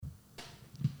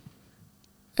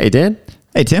Hey, Dan.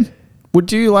 Hey, Tim.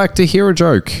 Would you like to hear a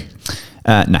joke?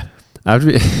 No. Oh,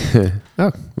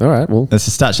 all right. Well, Let's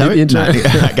just start, shall we? intro. No.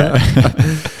 Go.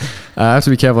 I have to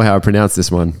be careful how I pronounce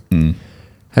this one.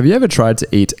 Have you ever tried to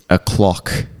eat a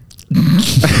clock?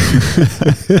 It's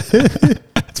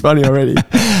funny already. No,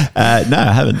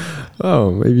 I haven't.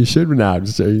 Oh, maybe you should. No, I'm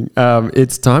just joking.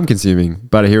 It's time consuming,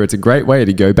 but I hear it's a great way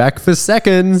to go back for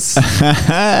seconds. Thank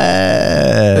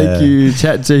you,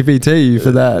 ChatGPT,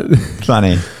 for that.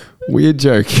 Funny. Weird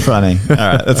joke. Funny. All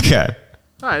right, let's go.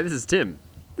 Hi, this is Tim.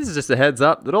 This is just a heads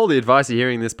up that all the advice you're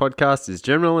hearing in this podcast is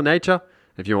general in nature.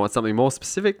 If you want something more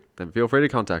specific, then feel free to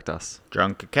contact us.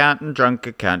 Drunk accountant, drunk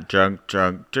accountant,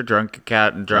 drunk to drunk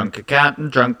accountant, drunk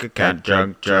accountant, drunk accountant,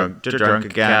 drunk to drunk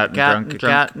accountant, drunk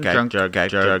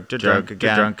accountant, drunk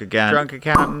to drunk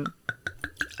accountant.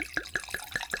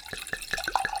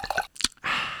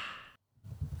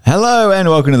 Hello and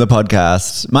welcome to the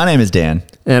podcast. My name is Dan.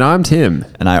 And I'm Tim.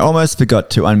 And I almost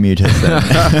forgot to unmute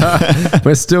it.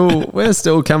 We're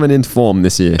still coming into form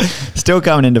this year. Still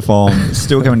coming into form.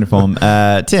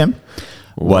 Tim,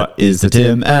 what is the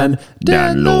Tim and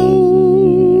Dan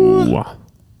Low?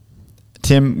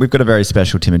 Tim, we've got a very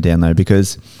special Tim and Dan Low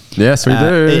because Yes, we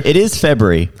do. It is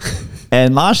February.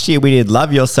 And last year we did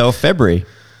Love Yourself February.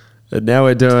 And now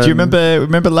we're doing... Do you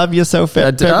remember Love Yourself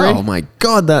February? Oh my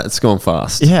God, that's gone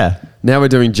fast. Yeah. Now we're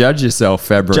doing Judge Yourself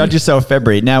February. Judge Yourself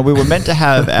February. Now, we were meant to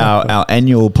have our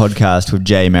annual podcast with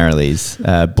Jay Merrilees,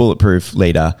 Bulletproof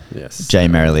leader. Yes. Jay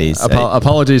Merrilees.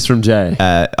 Apologies from Jay.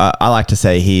 I like to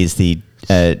say he's the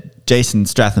Jason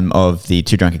Stratham of the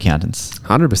Two Drunk Accountants.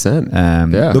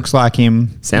 100%. Yeah. Looks like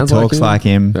him. Sounds talks like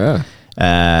him.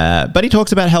 Yeah. But he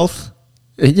talks about health.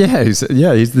 Yeah, he's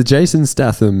the Jason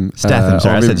Statham. Statham,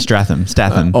 sorry, I said Stratham.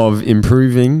 Statham. Of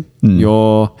improving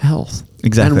your health.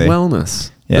 Exactly. And wellness.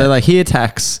 Yeah. So like he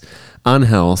attacks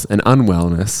unhealth and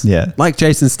unwellness. Yeah. Like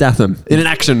Jason Statham in an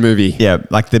action movie. Yeah,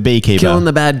 like the Beekeeper. Killing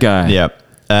the bad guy. Yep.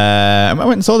 I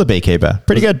went and saw the Beekeeper.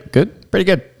 Pretty good. Good? Pretty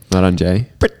good. Not on Jay.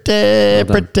 Pretty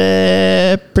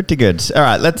good. All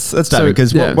right, let's dive in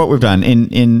because what we've done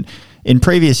in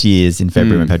previous years in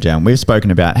February when we've had we've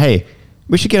spoken about, hey,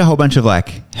 we should get a whole bunch of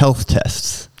like health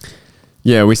tests.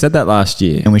 Yeah, we said that last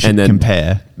year. And we should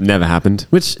compare. Never happened,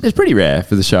 which is pretty rare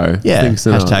for the show. Yeah,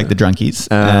 hashtag the Drunkies.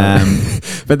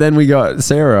 But then we got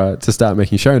Sarah to start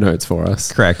making show notes for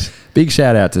us. Correct. Big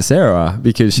shout out to Sarah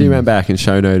because she went back and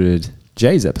show noted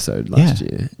Jay's episode last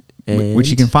year. Which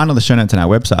you can find on the show notes on our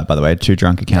website, by the way,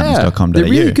 twodrunkaccountants.com.au. They're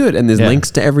really good, and there's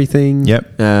links to everything.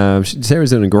 Yep. Sarah's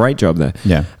doing a great job there.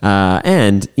 Yeah.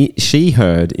 And she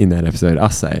heard in that episode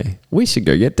us say, we should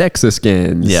go get DEXA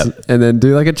scans. Yep. And then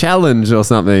do like a challenge or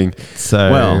something.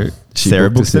 So Sarah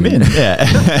books them in. Yeah.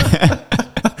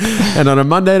 And on a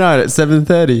Monday night at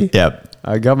 7:30. Yep.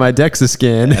 I got my DEXA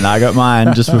scan. And I got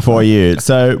mine just before you.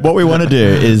 So what we want to do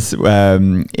is,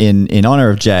 in honor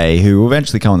of Jay, who will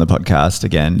eventually come on the podcast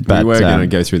again. But we were going to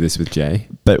go through this with Jay.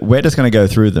 But we're just going to go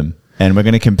through them. And we're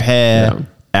going to compare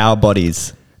our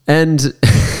bodies. And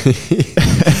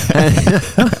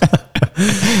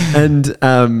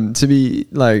to be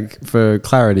like, for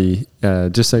clarity,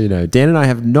 just so you know, Dan and I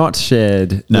have not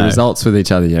shared the results with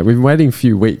each other yet. We've been waiting a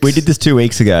few weeks. We did this 2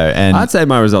 weeks ago, and I'd say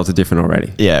my results are different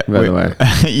already. Yeah, by the way,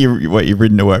 you've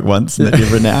ridden to work once, and then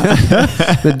you've ridden out.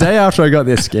 The day after I got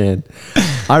this scan,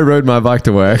 I rode my bike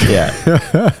to work. Yeah.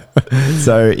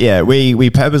 So yeah, we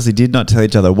purposely did not tell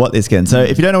each other what this scan. So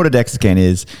if you don't know what a DEXA scan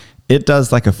is, it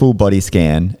does like a full body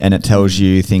scan, and it tells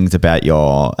you things about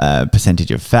your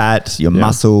percentage of fat, your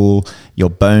muscle, your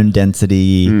bone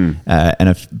density, and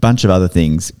a bunch of other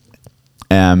things.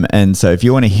 And so if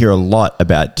you want to hear a lot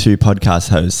about two podcast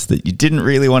hosts that you didn't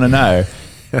really want to know,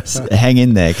 hang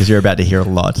in there because you're about to hear a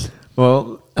lot.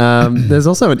 Well, there's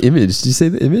also an image. Did you see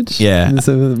the image? Yeah.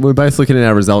 So we're both looking at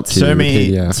our results here.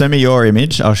 Show me your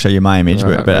image. I'll show you my image,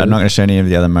 but I'm not going to show any of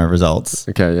the other my results.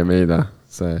 Okay, yeah, me either.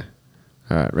 So...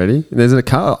 All right, ready? There's a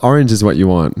color. Orange is what you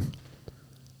want.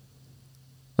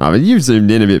 Oh, but you've zoomed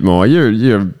in a bit more.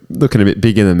 You're looking a bit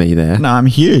bigger than me there. No, I'm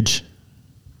huge.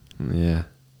 Yeah.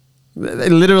 They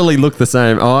literally look the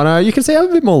same. Oh, no, you can see I'm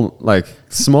a bit more, like,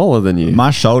 smaller than you.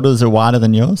 My shoulders are wider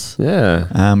than yours.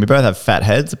 Yeah. We both have fat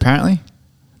heads, apparently.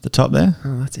 The top there.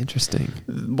 Oh, that's interesting.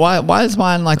 Why is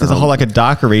mine like there's a whole like a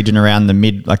darker region around the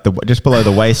mid, like the just below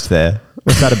the waist there?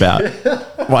 What's that about?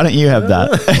 Why don't you have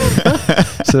that?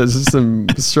 So it's just some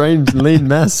strange lean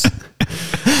mess.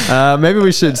 Maybe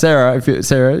we should, Sarah, if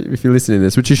you're listening to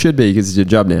this, which you should be because it's your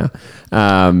job now.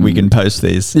 We can post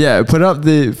these. Yeah, put up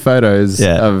the photos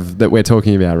of that we're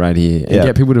talking about right here and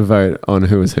get people to vote on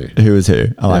who is who. Who is who?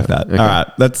 I like that. Okay. All right,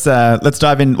 let's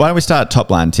dive in. Why don't we start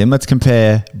top line, Tim? Let's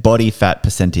compare body fat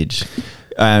percentage.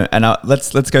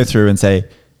 Let's go through and say,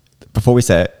 before we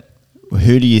say it,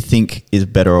 who do you think is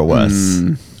better or worse?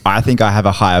 I think I have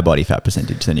a higher body fat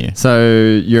percentage than you.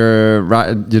 So you're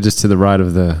right. You're just to the right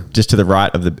of the. Just to the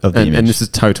right of the image. And this is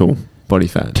total body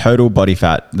fat. Total body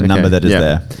fat, the number that is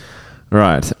there.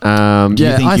 Right. Do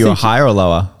you think you're higher or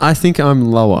lower? I think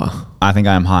I'm lower. I think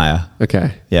I'm higher.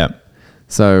 Okay. Yeah.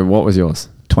 So what was yours?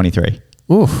 23.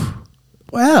 Oof.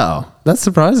 Wow. That's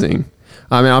surprising.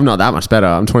 I mean, I'm not that much better.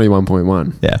 I'm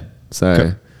 21.1. Yeah. So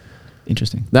cool.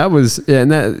 Interesting. that was,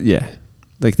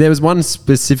 like there was one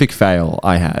specific fail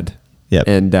I had. Yep.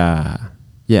 And I'm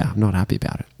not happy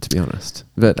about it, to be honest.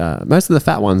 But most of the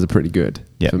fat ones are pretty good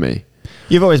for me.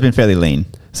 You've always been fairly lean.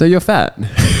 So you're fat.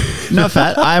 Not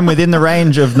fat. I'm within the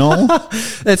range of normal.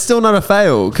 It's still not a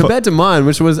fail compared to mine,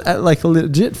 which was like a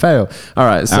legit fail. All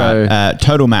right. So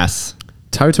total mass.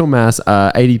 Total mass,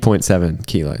 80.7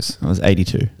 kilos. I was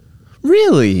 82.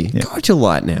 Really? Yep. God, you're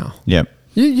light now. Yep.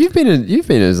 You've been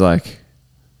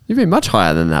much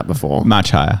higher than that before.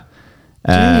 Much higher.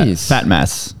 Jeez. Fat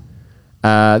mass.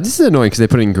 This is annoying because they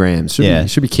put in grams.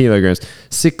 Should be kilograms.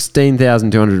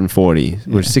 16,240,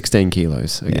 which is 16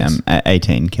 kilos, I guess. I'm at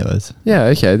 18 kilos. Yeah,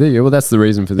 okay. There you go. Well, that's the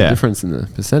reason for the difference in the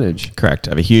percentage. Correct.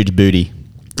 I have a huge booty.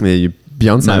 Yeah, you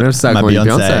Beyonce. I'm going to start calling you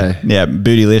Beyonce. Yeah,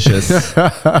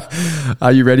 bootylicious.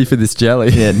 Are you ready for this jelly?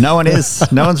 Yeah, no one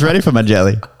is. No one's ready for my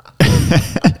jelly.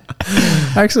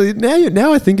 Actually,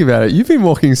 now I think about it, you've been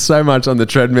walking so much on the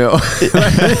treadmill.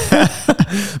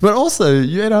 But also,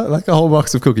 you ate like a whole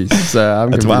box of cookies. So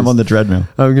That's why I'm on the treadmill.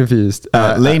 I'm confused.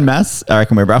 Lean mass, I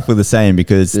reckon we're roughly the same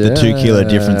because the 2 kilo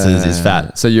differences is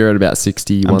fat. So you're at about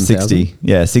 60, I'm 60.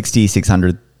 Yeah, 60,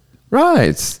 600.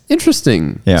 Right.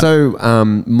 Interesting. Yeah. So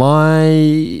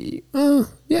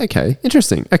okay.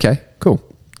 Interesting. Okay. Cool.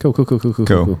 All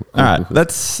right.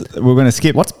 We're going to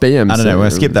skip. What's BM? I don't know. We're going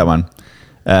to skip that one.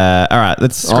 All right.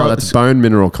 Let's scroll. That's bone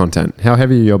mineral content. How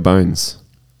heavy are your bones?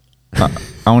 I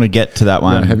want to get to that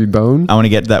one. Heavy bone? I want to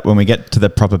get to that when we get to the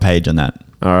proper page on that.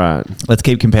 All right. Let's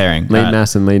keep comparing. Lean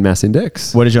mass and lean mass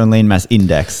index. What is your lean mass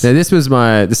index? Now, this was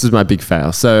my big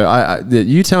fail. So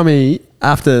you tell me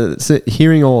after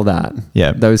hearing all that,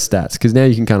 those stats, because now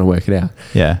you can kind of work it out.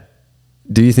 Yeah.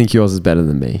 Do you think yours is better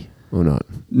than me or not?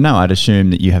 No, I'd assume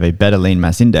that you have a better lean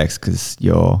mass index because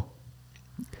you're...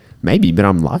 Maybe, but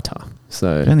I'm lighter.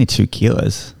 So only 2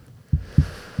 kilos.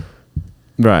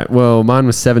 Right. Well, mine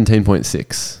was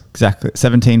 17.6. Exactly.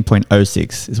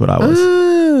 17.06 is what I was.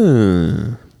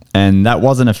 And that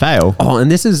wasn't a fail. Oh,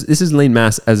 and this is lean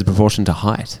mass as a proportion to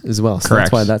height as well. So Correct.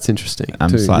 That's why that's interesting.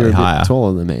 I'm slightly You're a bit higher.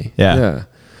 taller than me. Yeah.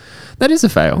 That is a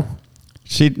fail.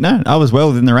 I was well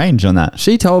within the range on that.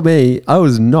 She told me I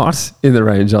was not in the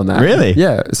range on that. Really?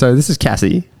 Yeah. So this is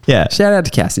Cassie. Yeah. Shout out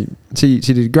to Cassie. She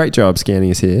did a great job scanning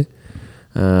us here.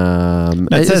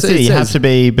 It says you have to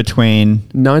be between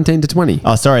 19 to 20.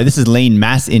 Oh, sorry. This is lean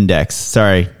mass index.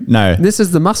 Sorry. No. This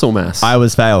is the muscle mass. I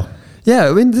was fail. Yeah.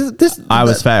 I mean, this I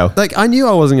was fail. Like, I knew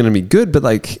I wasn't going to be good, but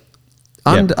like,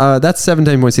 that's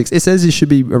 17.6. It says you should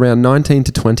be around 19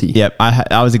 to 20. Yep.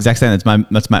 I was exactly saying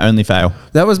that's my only fail.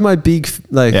 That was my big,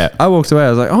 I walked away. I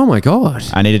was like, oh my God.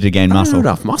 I needed to gain I muscle. don't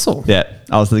have enough muscle. Yeah.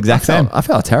 I was the exact same. I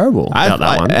felt terrible about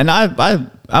that one. And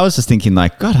I was just thinking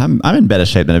like, God, I'm in better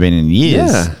shape than I've been in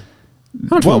years. Yeah.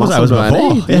 What was I was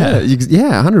before?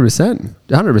 Yeah,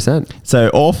 100%. So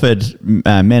Orford,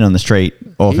 men on the street,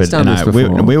 Orford done and this I,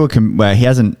 before. we were well, he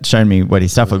hasn't shown me what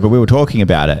his stuff was, but we were talking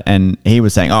about it, and he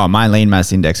was saying, "Oh, my lean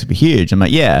mass index would be huge." I'm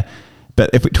like, "Yeah."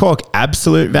 But if we talk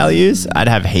absolute values, I'd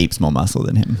have heaps more muscle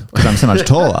than him because I'm so much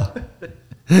taller.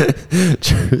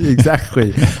 True,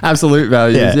 exactly. Absolute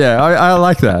values. Yeah, I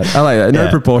like that. No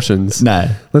proportions. No.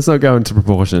 Let's not go into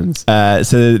proportions.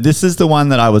 So this is the one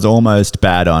that I was almost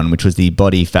bad on, which was the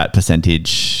body fat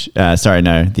percentage.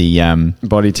 The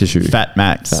body tissue. Fat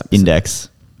mass index.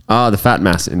 The fat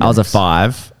mass index. I was a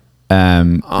 5.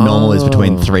 Normal is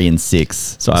between 3 and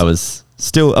 6. So I was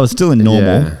still in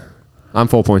normal. Yeah. I'm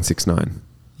 4.69.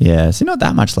 Yeah, so not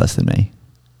that much less than me.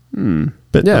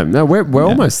 But no, we're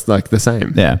almost like the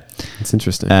same. Yeah, it's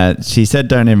interesting. She said,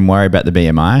 "Don't even worry about the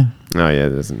BMI." Oh yeah,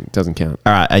 it doesn't count.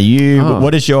 All right, are you?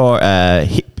 What is your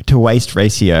hip to waist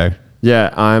ratio?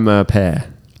 Yeah, I'm a pair.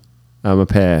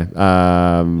 Sorry.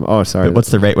 But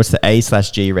what's the rate? What's the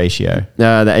A/G ratio?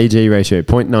 The AG ratio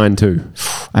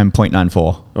 0.92. I'm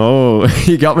 0.94. Oh,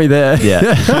 you got me there. Yeah.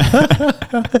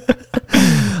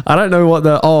 I don't know what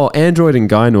Android and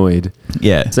gynoid.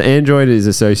 Yeah. So Android is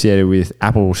associated with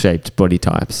apple-shaped body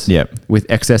types. Yep. With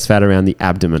excess fat around the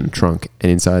abdomen, trunk,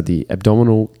 and inside the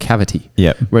abdominal cavity.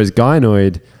 Yep. Whereas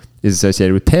gynoid is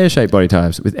associated with pear-shaped body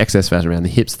types with excess fat around the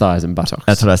hips, thighs, and buttocks.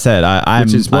 That's what I said.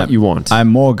 Which is what you want. I'm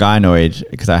more gynoid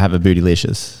because I have a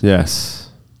bootylicious. Yes.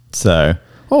 So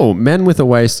Oh, men with a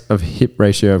waist of hip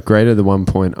ratio of greater than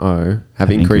 1.0 have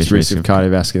increased risk of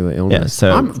cardiovascular illness. Yeah,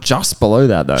 so I'm just below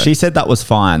that though. she said that was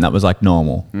fine. That was like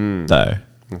normal, though.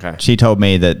 Okay. She told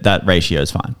me that ratio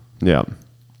is fine. Yeah.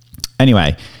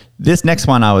 Anyway, this next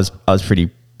one I was pretty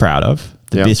proud of.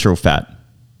 The Yep. visceral fat.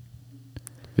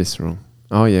 Visceral.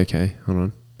 Oh yeah. Okay. Hold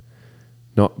on.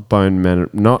 Not bone mineral.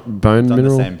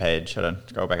 page. Hold on.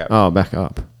 Scroll back up. Oh, back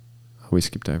up. Oh, we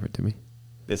skipped over it, didn't we?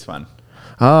 This one.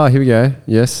 Oh, here we go.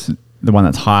 Yes. The one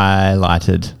that's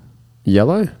highlighted.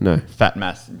 Yellow? No. Fat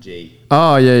mass G.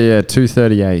 Oh yeah.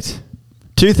 238.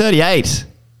 238.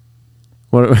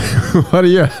 What? What do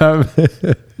you have?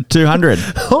 200.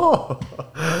 Oh.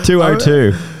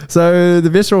 202. So the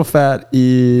visceral fat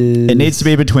is. It needs to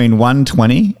be between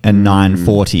 120 and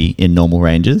 940 in normal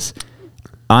ranges.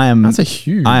 That's a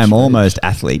huge I am range. almost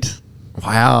athlete.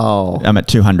 Wow. I'm at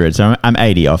 200, so I'm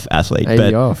 80 off athlete. 80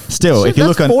 but off. still, Shit, if you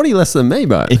that's look on 40 less than me,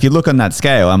 but if you look on that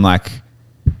scale, I'm like,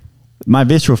 my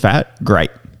visceral fat,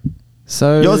 great.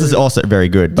 so Yours is also very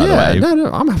good, by the way.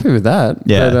 No, I'm happy with that.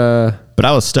 Yeah. But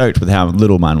I was stoked with how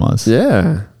little mine was.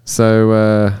 Yeah.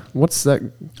 So what's that?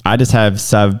 I just have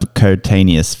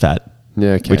subcutaneous fat,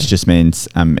 Yeah. Okay. which just means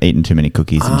I'm eating too many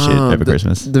cookies and shit over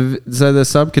Christmas. So the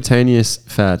subcutaneous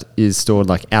fat is stored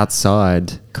like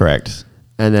outside, Correct.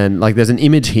 and then like there's an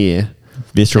image here,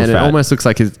 Visceral and fat. it almost looks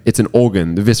like it's an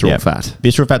organ. The visceral Yeah. fat.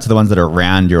 Visceral fats are the ones that are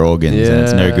around your organs, and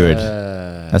it's no good.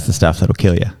 That's the stuff that'll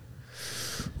kill you.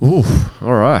 Ooh.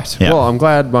 All right. Yeah. Well, I'm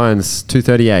glad mine's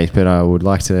 238, but I would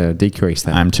like to decrease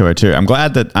that. I'm 202. I'm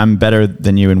glad that I'm better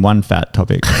than you in one fat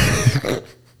topic.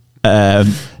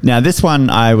 Now, this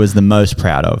one I was the most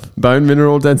proud of. Bone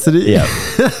mineral density. Yeah.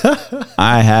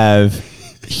 I have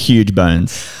huge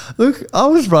bones. Look, I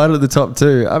was right at the top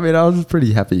too. I mean, I was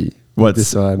pretty happy with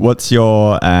this one. What's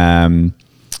your what's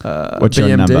your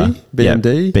BMD? number?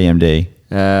 BMD? Yeah, BMD.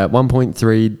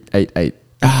 1.388.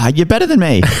 You're better than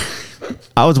me.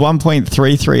 I was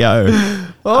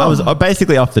 1.330. I was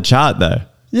basically off the chart though.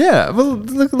 Yeah. Well,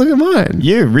 look at mine.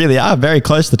 You really are very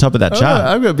close to the top of that chart.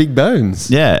 I've got big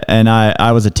bones. Yeah, and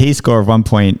I was a T-score of 1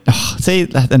 point. Oh, see,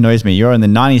 that annoys me. You're in the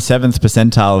 97th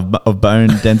percentile of bone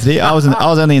density. I was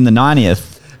only in the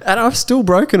 90th. And I've still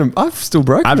broken them. I've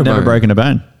Never broken a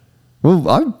bone.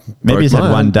 Well, Maybe he's had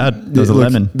one dud. There was a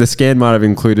lemon. The scan might have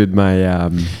included my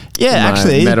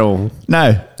Actually, metal.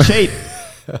 No, cheat.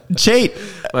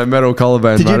 My metal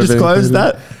collarbone. Did might you have been disclose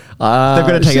included. that? They've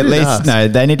got to take at least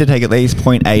they need to take at least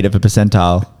 0.8 of a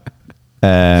percentile.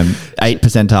 8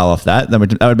 percentile off that. That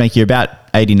would make you about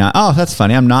 89. Oh, that's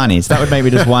funny. I'm 90. So that would make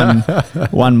me just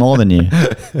one more than you.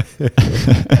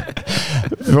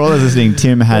 For all those listening,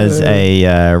 Tim has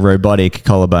a robotic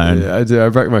collarbone. Yeah, I do. I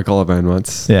broke my collarbone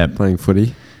once. Yeah. Playing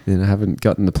footy, and I haven't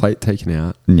gotten the plate taken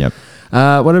out. Yep.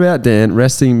 What about, Dan,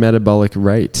 resting metabolic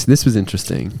rate? This was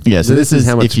interesting. Yeah, so this is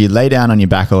how much. if you lay down on your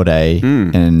back all day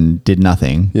and did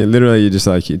nothing, Yeah, literally, you're just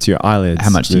like, it's your eyelids. how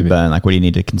much do you moving. burn? Like, what do you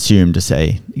need to consume to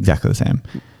say exactly the same?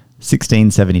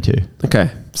 1672. Okay,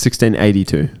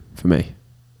 1682 for me.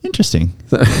 Interesting.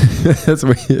 That's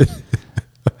weird.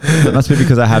 That must be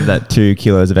because I have that 2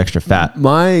 kilos of extra fat.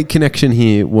 My connection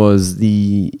here was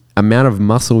the amount of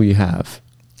muscle you have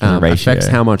ratio. affects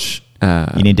how much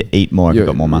You need to eat more if you've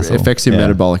got more muscle. It affects your Yeah.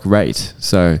 metabolic rate.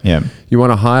 So Yeah. you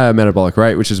want a higher metabolic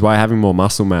rate, which is why having more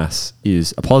muscle mass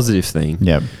is a positive thing.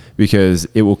 Yep. Because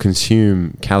it will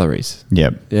consume calories.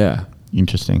 Yep. Yeah.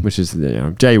 Interesting. Which is,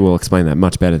 Jay will explain that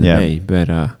much better than Yeah. me. But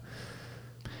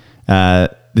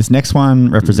This next one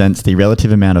represents the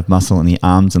relative amount of muscle in the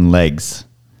arms and legs.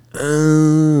 this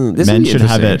will Men be should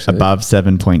have it interesting, actually. above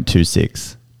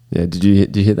 7.26. Yeah. Did you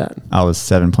hear that? I was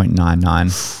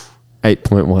 7.99.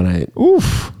 8.18.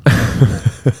 Oof.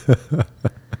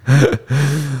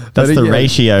 That's But the again,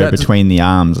 ratio that's- between the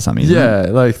arms or something. Isn't Yeah,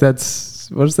 It? like that's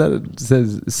what is that? It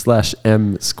says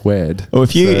 /m squared. Well,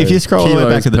 if you scroll all the way back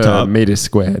kilos to the per top, meter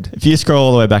squared. if you scroll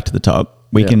all the way back to the top,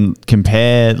 we Yeah. can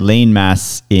compare lean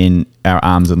mass in our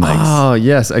arms and legs. Oh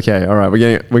yes, okay, all right.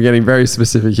 We're getting very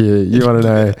specific here. You want to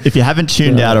know? If you haven't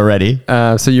tuned out already,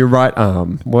 So your right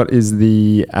arm. What is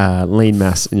the lean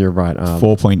mass in your right arm?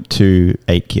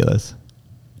 4.28 kilos.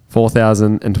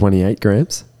 4,028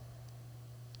 grams.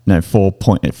 No,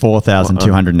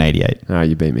 4,288. Oh,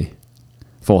 you beat me.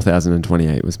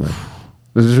 4,028 was mine.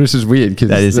 Which is weird because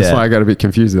That is, that's yeah. why I got a bit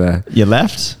confused there. Your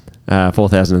left?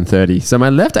 4,030. So my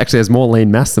left actually has more lean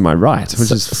mass than my right,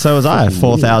 which is So was I, fucking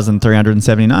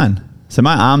 4,379. So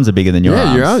my arms are bigger than your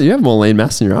weird. arms. You have more lean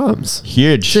mass in your arms.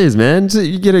 Huge. Jeez, man, so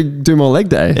you got to do more leg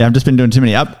day. Yeah, I've just been doing too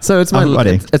many up. So it's upper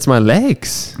body. it's my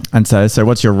legs. And so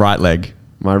what's your right leg?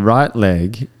 My right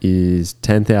leg is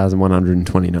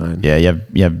 10,129. Yeah,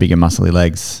 you have bigger muscly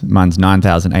legs. Mine's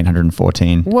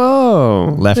 9,814.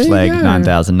 Whoa. Left there you leg, go.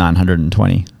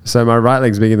 9,920. So my right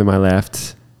leg's bigger than my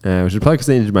left, which is probably because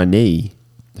I injured my knee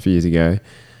a few years ago.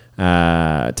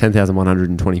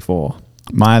 10,124.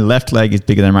 My left leg is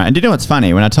bigger than right. And do you know what's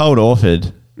funny? When I told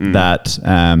Orford that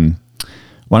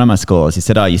one of my scores, he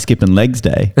said, "Oh, you're skipping legs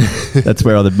day." That's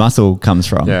where all the muscle comes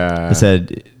from. Yeah. He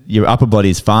said, your upper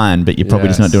body's fine, but you're probably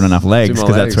just not doing enough legs Do more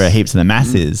because that's legs. where heaps of the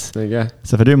mass is. There you go.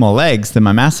 So if I do more legs, then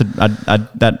my mass,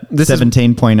 that This is-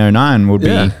 17.09 would be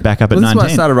back up at Well, this is 19. why I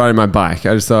started riding my bike.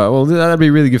 I just thought, well, that'd be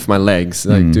really good for my legs,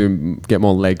 like get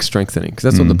more leg strengthening, because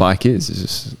that's what the bike is. It's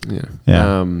just,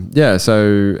 Yeah.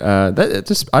 So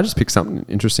I just picked something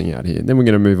interesting out here. Then we're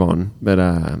going to move on, but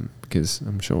because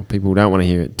I'm sure people don't want to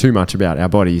hear too much about our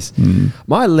bodies.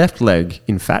 My left leg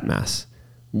in fat mass,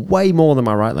 way more than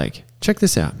my right leg. Check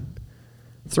this out: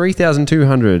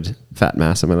 3,200 fat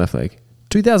mass on my left leg,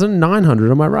 2,900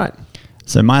 on my right.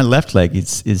 So my left leg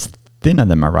is thinner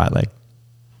than my right leg,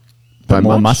 but By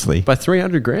more much? muscly. By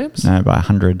 300 grams? No, by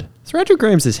 100. 300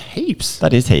 grams is heaps.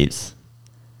 That is heaps.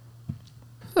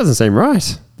 Doesn't seem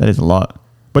right. That is a lot.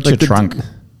 What's Like your trunk?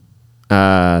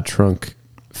 Trunk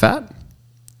fat.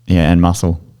 Yeah, and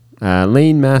muscle.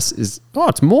 Lean mass is,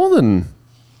 it's more than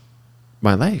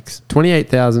my legs.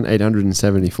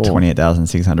 28,874.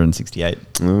 28,668.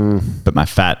 But my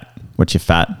fat, what's your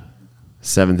fat?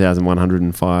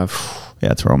 7,105. Yeah,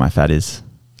 that's where all my fat is.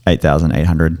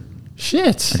 8,800.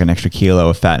 Shit. Like an extra kilo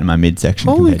of fat in my midsection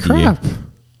Holy compared crap. to you.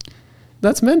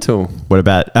 That's mental. What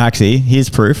about, actually, here's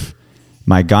proof.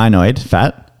 My gynoid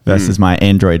fat versus my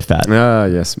android fat. Ah,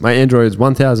 yes. My Android is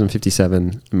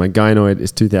 1,057 and my gynoid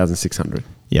is 2,600.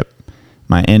 Yep.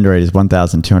 My android is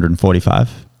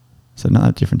 1,245. So not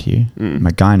that different to you.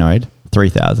 My gynoid,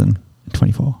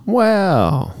 3,024.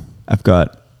 Wow. I've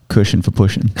got cushion for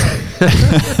pushing.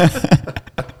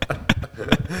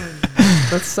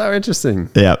 That's so interesting.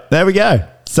 Yeah, there we go.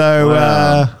 So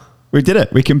Wow. we did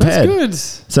it. We compared.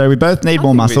 That's good. So we both need more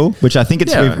think muscle, which I think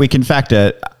it's Yeah. we can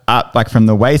factor up, like from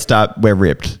the waist up. We're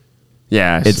ripped.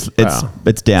 Yeah. It's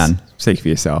down. Speak for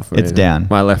yourself. It's down.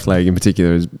 My left leg in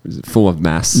particular is full of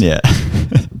mass. Yeah.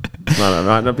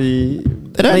 Might not be.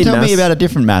 They don't tell me about a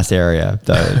different mass area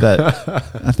though. But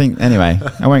I think anyway,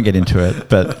 I won't get into it.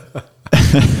 But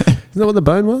Isn't that what the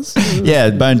bone was? yeah,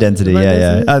 bone density. Bone Yeah,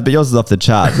 density? yeah. But yours is off the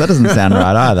charts. That doesn't sound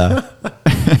right either.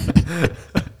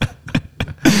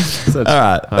 Such All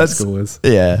right, high that's schoolers.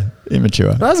 yeah,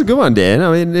 immature. That's a good one, Dan.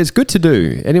 I mean, it's good to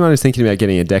do. Anyone who's thinking about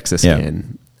getting a DEXA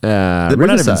scan, We're not even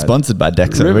Riverside. sponsored by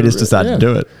DEXA. We just decided to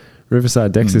do it.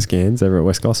 Riverside DEXA scans over at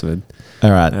West Gosford.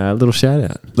 All right. Little shout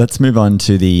out. Let's move on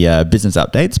to the business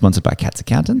update sponsored by Cats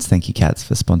Accountants. Thank you, Cats,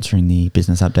 for sponsoring the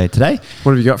business update today.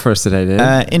 What have you got for us today,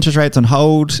 Dan? Interest rates on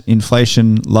hold,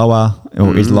 inflation lower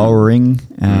or is lowering,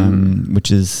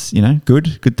 which is,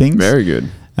 good things. Very good.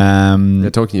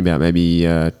 They're talking about maybe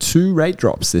 2 rate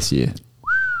drops this year.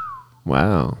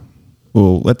 Wow.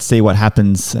 Well, let's see what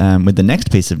happens with the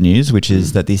next piece of news, which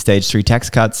is that the stage 3 tax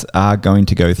cuts are going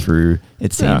to go through,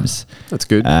 it seems. That's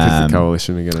good. Because the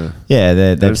coalition are going to... Yeah,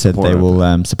 they've said support they it.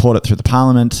 will support it through the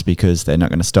parliament because they're not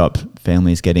going to stop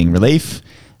families getting relief,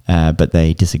 but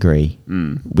they disagree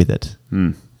with it.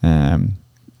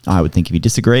 I would think if you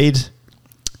disagreed,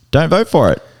 don't vote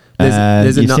for it.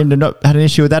 There's you seem to not had an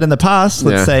issue with that in the past.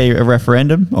 Let's say a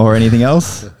referendum or anything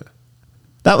else.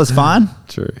 That was fine.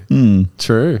 True.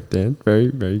 True, Dan. Very,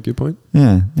 very good point.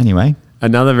 Yeah. Anyway.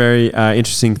 Another very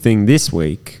interesting thing this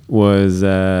week was,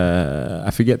 I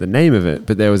forget the name of it,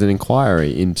 but there was an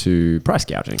inquiry into price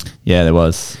gouging. Yeah, there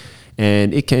was.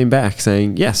 And it came back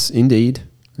saying, yes, indeed,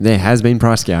 there has been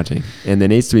price gouging. And there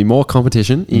needs to be more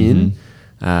competition in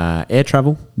air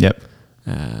travel, Yep.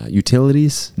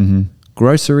 utilities,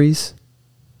 groceries,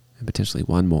 and potentially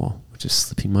one more, which is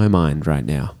slipping my mind right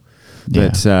now. Yeah.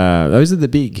 But those are the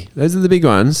big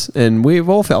ones, and we've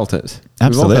all felt it.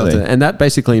 Absolutely. We've all felt it. And that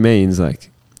basically means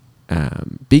like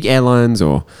big airlines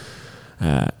or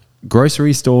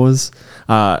grocery stores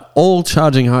are all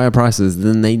charging higher prices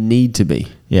than they need to be,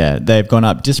 Yeah, they've gone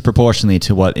up disproportionately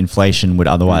to what inflation would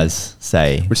otherwise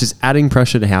say. which is adding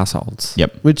pressure to households.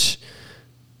 Yep. Which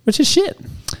is shit.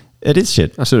 It is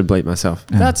shit. I should have bleeped myself.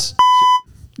 That's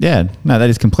Yeah, no, that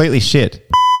is completely shit.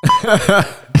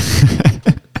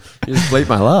 you just bleep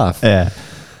my laugh. Yeah.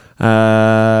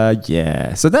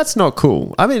 Yeah. So that's not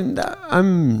cool. I mean,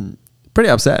 I'm pretty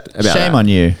upset about Shame that. on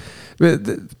you.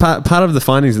 But part of the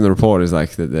findings in the report is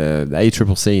like that the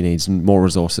ACCC needs more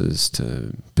resources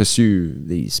to pursue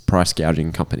these price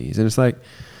gouging companies. And it's like,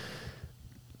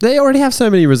 they already have so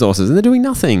many resources and they're doing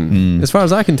nothing, as far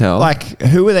as I can tell. Like,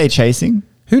 who are they chasing?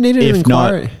 Who needed an if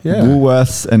inquiry? not Yeah.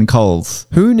 Woolworths and Coles.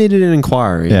 Who needed an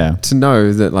inquiry Yeah. to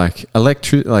know that like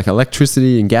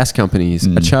electricity and gas companies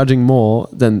are charging more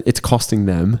than it's costing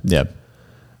them Yep.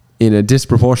 in a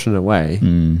disproportionate way?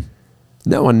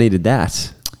 No one needed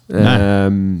that.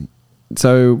 No.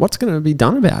 So what's going to be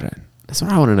done about it? That's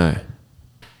what I want to know.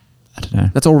 I don't know.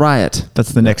 That's all riot.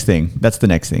 That's the next thing.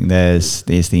 There's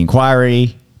the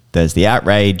inquiry, there's the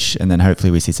outrage, and then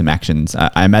hopefully we see some actions.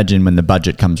 I imagine when the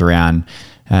budget comes around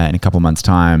in a couple months'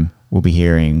 time, we'll be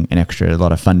hearing a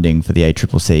lot of funding for the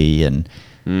ACCC and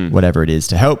whatever it is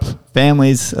to help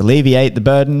families alleviate the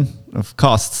burden of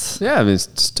costs. Yeah, I mean,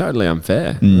 it's totally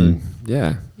unfair.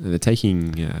 Yeah, they're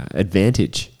taking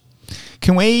advantage.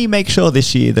 Can we make sure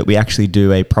this year that we actually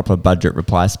do a proper budget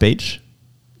reply speech?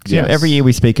 Yes. Every year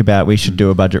we speak about we should do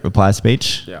a budget reply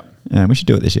speech. Yeah. We should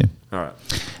do it this year. All right.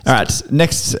 All right.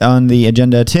 Next on the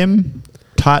agenda, Tim,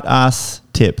 tight ass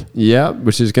tip. Yeah,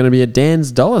 which is going to be a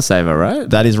Dan's Dollar Saver, right?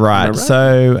 That is right.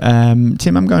 So,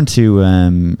 Tim, I'm going to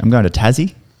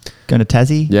Tassie. Going to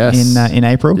Tassie Yes. in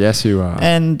April. Yes, you are.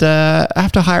 And I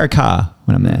have to hire a car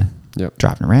when I'm there. Yep.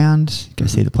 Driving around, go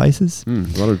see the places. A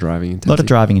lot of driving in Tassie. A lot of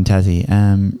driving in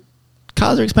Tassie.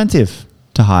 Cars are expensive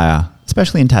to hire,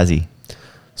 especially in Tassie.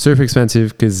 Super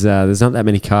expensive because there's not that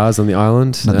many cars on the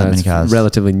island. Not that many it's cars.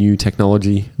 Relatively new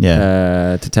technology.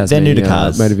 Yeah. To Tasmania. They're new to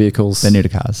cars. Motor vehicles. They're new to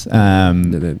cars.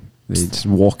 They just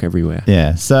walk everywhere.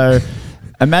 Yeah. So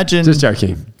imagine. Just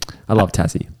joking. I love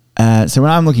Tassie. So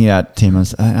when I'm looking at Tim, I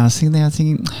was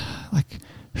thinking, like,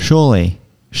 surely,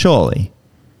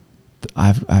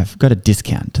 I've got a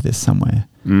discount to this somewhere.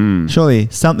 Surely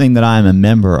something that I'm a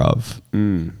member of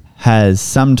has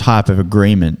some type of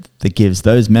agreement that gives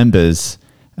those members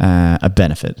a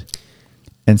benefit.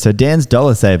 And so Dan's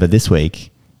Dollar Saver this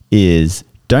week is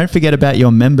don't forget about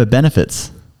your member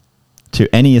benefits to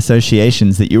any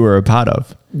associations that you were a part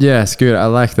of. Yes, good. I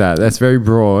like that. That's very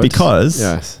broad. Because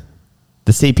yes.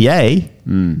 the CPA,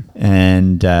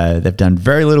 and they've done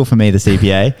very little for me, the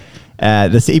CPA.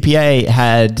 The CPA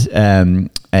had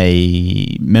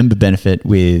a member benefit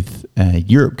with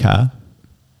Europcar,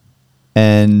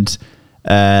 and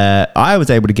I was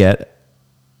able to get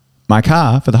my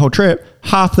car for the whole trip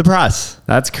half the price.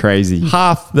 That's crazy.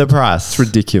 Half the price. It's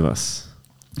ridiculous.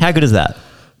 How good is that?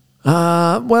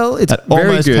 Well, it's That very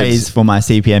almost good. pays for my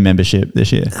CPA membership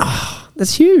this year.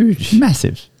 That's huge.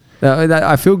 Massive.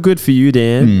 I feel good for you,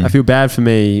 Dan. I feel bad for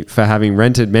me for having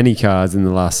rented many cars in the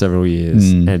last several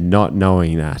years and not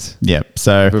knowing that. Yep.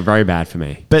 So, But very bad for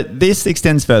me. but this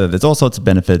extends further. There's all sorts of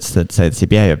benefits that say the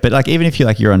CPA have. But like, even if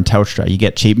you're on Telstra, you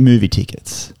get cheap movie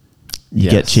tickets. You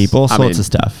get cheap all sorts of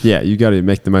stuff. Yeah, you got to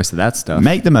make the most of that stuff.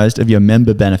 Make the most of your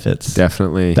member benefits.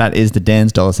 Definitely. That is the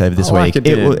Dan's Dollar Saver this I like week.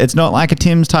 it, Dan. It's not like a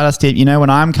Tim's tight ass tip. You know, when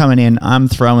I'm coming in, I'm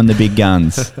throwing the big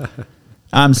guns.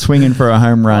 I'm swinging for a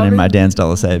home run in my Dan's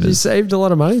Dollar You Savers. saved a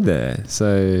lot of money there.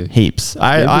 So Heaps. maybe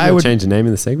I we'll would change the name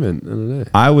of the segment. I don't know.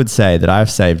 I would say that I've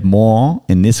saved more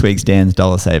in this week's Dan's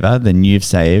Dollar Saver than you've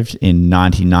saved in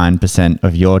 99%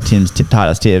 of your Tim's tight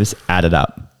ass tips added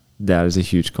up. That is a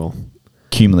huge call.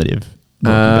 Cumulative.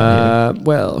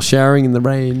 Well, showering in the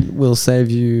rain will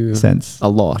save you Sense. a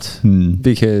lot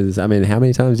because I mean, how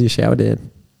many times do you shower,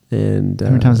 Dan? And How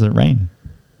many times does it rain?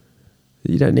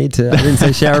 you don't need to. I didn't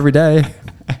say shower every day.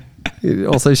 You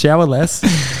also shower less.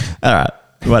 All right.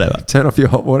 Whatever. Turn off your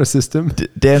hot water system.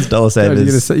 Dan's Dollar God,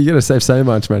 Savers. you're gonna save so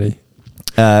much money.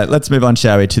 Let's move on,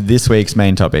 shall we, to this week's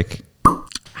main topic.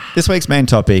 This week's main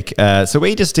topic. So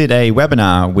we just did a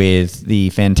webinar with the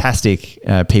fantastic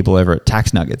people over at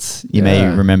Tax Nuggets. You may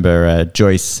remember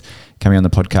Joyce coming on the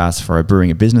podcast for a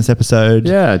Brewing a Business episode.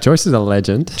 Yeah, Joyce is a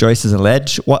legend. Joyce is a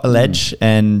ledge. What a ledge.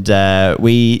 And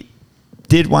we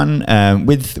did one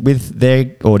with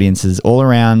their audiences all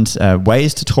around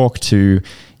ways to talk to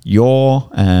your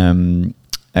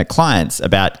clients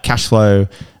about cash flow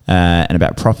and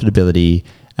about profitability.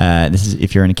 This is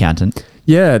if you're an accountant.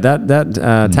 Yeah,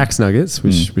 that Tax Nuggets,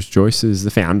 which Joyce is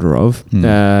the founder of,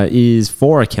 is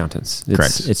for accountants.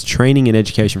 Correct. It's training and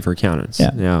education for accountants. Yeah.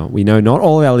 Now, we know not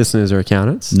all of our listeners are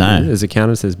accountants. No. There's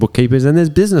accountants, there's bookkeepers, and there's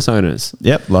business owners.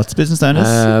 Yep, lots of business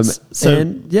owners.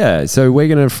 So we're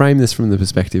going to frame this from the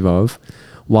perspective of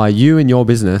why you and your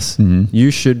business, you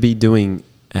should be doing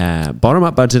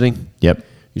bottom-up budgeting. Yep.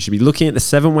 You should be looking at the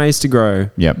 7 ways to grow.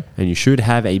 Yep. And you should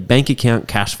have a bank account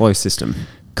cash flow system.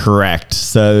 Correct.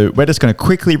 So we're just going to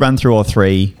quickly run through all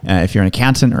three. If you're an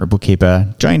accountant or a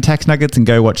bookkeeper, join Tax Nuggets and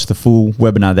go watch the full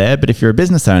webinar there. But if you're a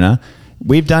business owner,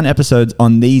 we've done episodes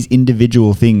on these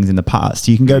individual things in the past.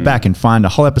 You can go back and find a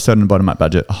whole episode on bottom-up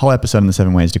budget, a whole episode on the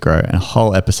 7 ways to grow, and a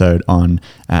whole episode on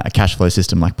a cash flow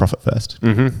system like Profit First.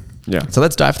 Yeah. So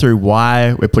let's dive through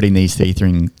why we're putting these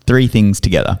three things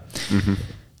together.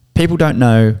 People don't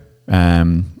know,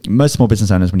 most small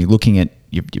business owners, when you're looking at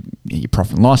your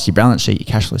profit and loss, your balance sheet, your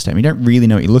cash flow statement, you don't really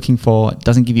know what you're looking for. It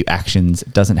doesn't give you actions.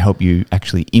 It doesn't help you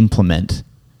actually implement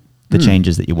the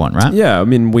changes that you want, right? Yeah. I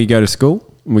mean, we go to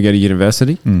school, we go to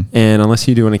university, and unless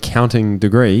you do an accounting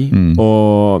degree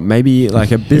or maybe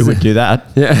like a business... Who would do that?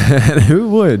 Yeah, who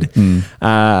would?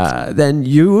 Then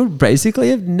you would basically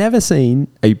have never seen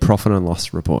a profit and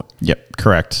loss report. Yep,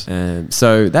 correct.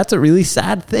 So that's a really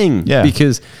sad thing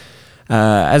because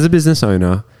as a business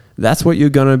owner, that's what you're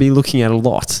going to be looking at a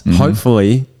lot,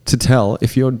 hopefully, to tell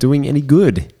if you're doing any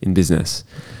good in business.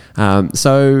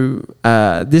 So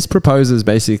this proposes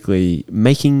basically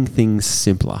making things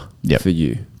simpler for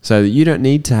you so that you don't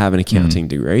need to have an accounting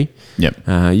degree.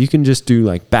 You can just do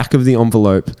like back of the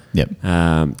envelope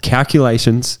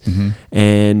calculations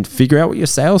and figure out what your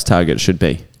sales target should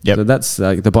be. So that's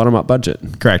like the bottom up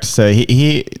budget. Correct. So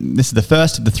here, this is the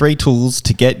first of the 3 tools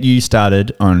to get you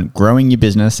started on growing your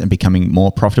business and becoming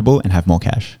more profitable and have more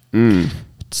cash.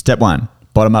 Step 1,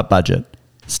 bottom up budget.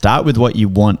 Start with what you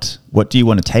want. What do you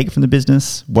want to take from the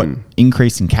business? What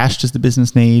increase in cash does the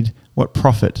business need? What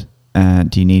profit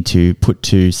do you need to put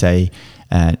to, say,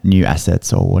 new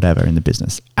assets or whatever in the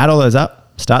business? Add all those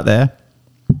up. Start there.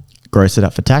 Gross it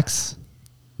up for tax.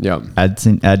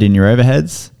 Add in your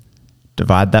overheads.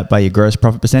 Divide that by your gross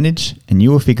profit percentage, and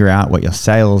you will figure out what your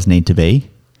sales need to be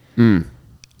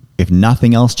if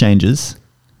nothing else changes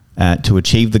to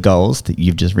achieve the goals that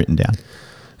you've just written down.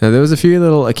 Now, there was a few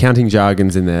little accounting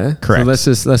jargons in there. Correct.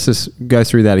 So let's just go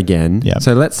through that again.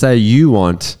 So let's say you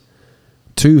want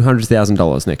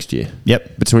 $200,000 next year.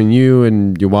 Between you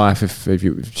and your wife, if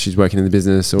she's working in the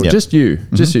business, or just you,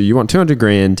 you want 200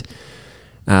 grand.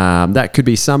 That could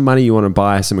be some money you want to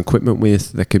buy some equipment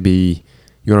with. That could be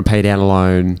you want to pay down a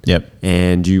loan.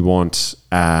 And you want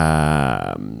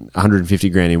 150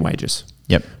 grand in wages.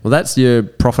 Well, that's your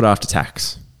profit after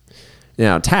tax.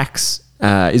 Now, tax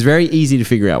is very easy to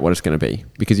figure out what it's going to be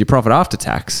because your profit after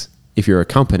tax, if you're a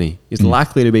company, is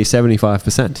likely to be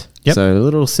 75%. So a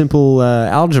little simple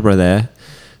algebra there.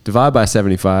 Divide by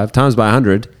 75 times by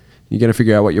 100. You're going to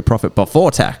figure out what your profit before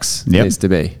tax needs to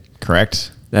be.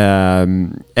 Correct.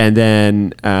 And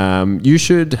then you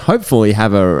should hopefully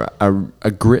have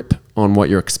a grip on what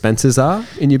your expenses are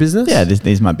in your business.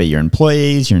 These might be your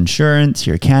employees, your insurance,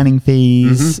 your accounting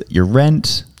fees, your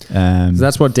rent. So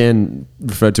that's what Dan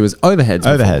referred to as overheads.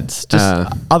 Overheads.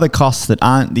 Just other costs that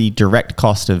aren't the direct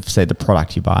cost of, say, the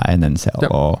product you buy and then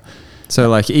sell. So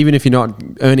like even if you're not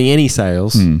earning any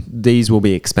sales, these will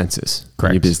be expenses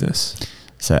in your business.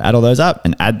 So add all those up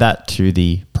and add that to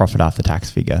the profit after tax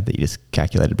figure that you just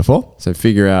calculated before. So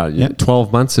figure out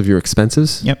 12 months of your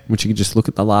expenses, which you can just look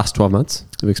at the last 12 months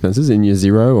of expenses in your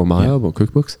Xero or MyHub or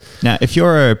QuickBooks. Now, if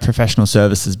you're a professional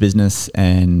services business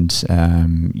and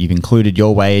you've included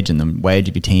your wage and the wage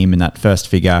of your team in that first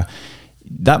figure,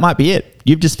 that might be it.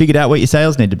 You've just figured out what your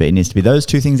sales need to be. It needs to be those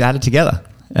 2 things added together.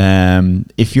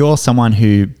 If you're someone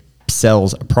who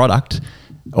sells a product,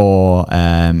 or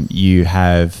you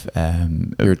have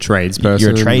you're a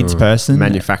tradesperson,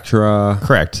 manufacturer,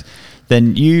 correct,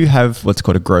 then you have what's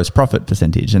called a gross profit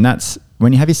percentage, and that's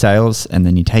when you have your sales and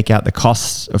then you take out the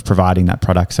costs of providing that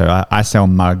product. So I sell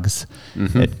mugs.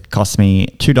 It costs me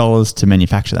 $2 to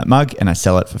manufacture that mug, and I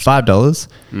sell it for $5.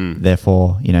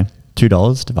 Therefore,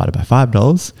 $2 divided by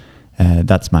 $5,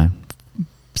 that's my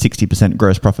 60%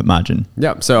 gross profit margin.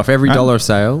 So if every dollar of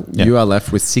sale, you are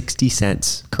left with 60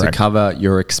 cents to cover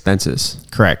your expenses.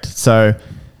 Correct. So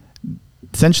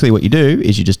essentially what you do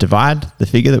is you just divide the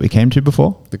figure that we came to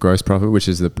before. The gross profit, which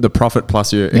is the profit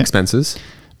plus your expenses.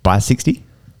 By 60.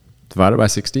 Divided by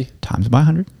 60. Times by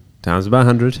 100. Times by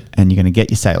 100. And you're going to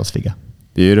get your sales figure.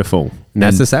 Beautiful. And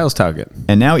that's the sales target.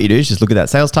 And now what you do is just look at that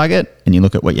sales target and you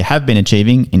look at what you have been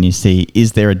achieving and you see,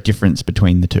 is there a difference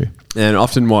between the 2? And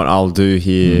often what I'll do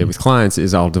here with clients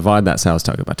is I'll divide that sales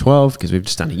target by 12 because we've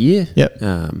just done a year.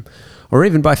 Or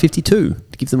even by 52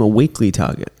 to give them a weekly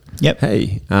target.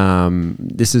 Hey,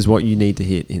 this is what you need to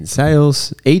hit in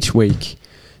sales each week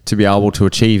to be able to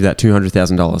achieve that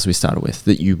 $200,000 we started with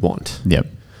that you want.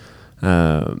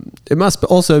 It must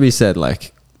also be said,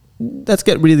 like, let's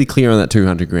get really clear on that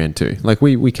 200 grand too. Like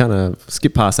we kind of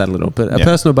skip past that a little, but a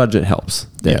personal budget helps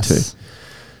there too.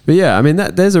 But yeah, I mean,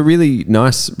 there's a really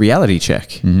nice reality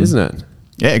check, isn't it?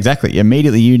 Yeah, exactly.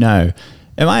 Immediately, am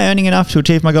I earning enough to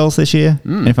achieve my goals this year?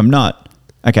 And if I'm not,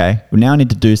 okay, well now I need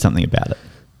to do something about it.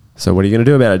 So what are you going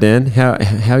to do about it, Dan? How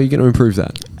are you going to improve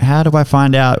that? How do I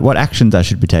find out what actions I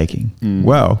should be taking?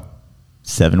 Well,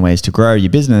 7 ways to grow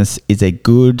your business is a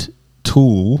good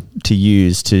tool to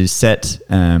use to set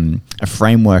a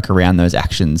framework around those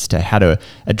actions to how to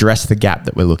address the gap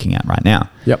that we're looking at right now.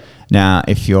 Yep. Now,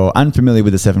 if you're unfamiliar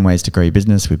with the 7 ways to grow your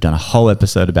business, we've done a whole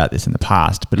episode about this in the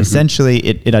past, but essentially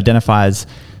it identifies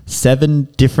 7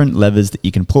 different levers that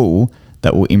you can pull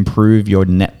that will improve your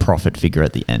net profit figure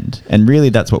at the end. And really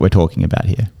that's what we're talking about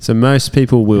here. So most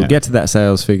people will get to that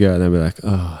sales figure and they'll be like,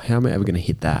 oh, how am I ever going to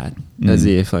hit that? As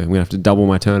if like, I'm going to have to double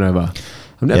my turnover.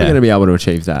 I'm never going to be able to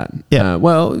achieve that. Yeah.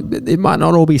 Well, it might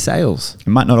not all be sales. It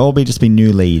might not all be just be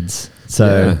new leads.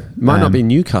 So it might not be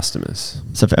new customers.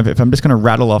 So if I'm just going to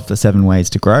rattle off the 7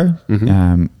 ways to grow,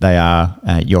 they are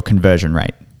your conversion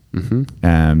rate,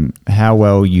 how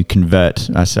well you convert.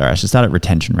 I should start at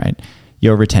retention rate.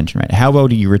 Your retention rate. How well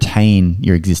do you retain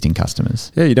your existing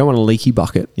customers? Yeah, you don't want a leaky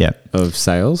bucket of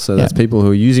sales. So that's people who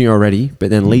are using it already,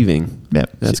 but then leaving.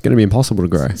 That's going to be impossible to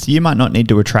grow. So you might not need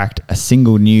to attract a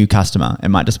single new customer. It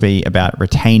might just be about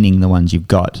retaining the ones you've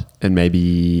got. And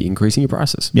maybe increasing your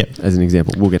prices. As an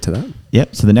example. We'll get to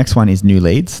that. So the next one is new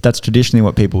leads. That's traditionally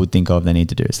what people would think of they need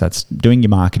to do. So that's doing your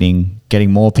marketing,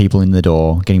 getting more people in the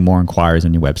door, getting more inquiries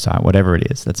on your website, whatever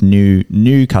it is. That's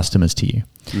new customers to you.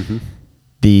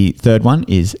 The third one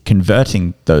is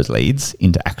converting those leads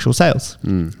into actual sales.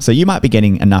 So you might be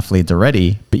getting enough leads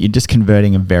already, but you're just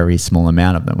converting a very small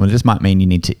amount of them. Well, this might mean you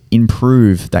need to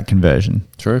improve that conversion.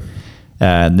 True.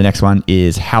 The next one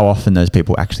is how often those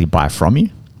people actually buy from you.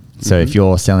 So if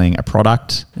you're selling a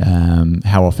product,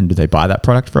 how often do they buy that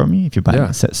product from you? If you're buying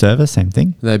a service, same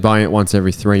thing. They're buying it once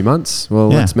every 3 months. Well,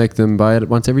 let's make them buy it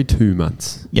once every 2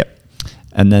 months.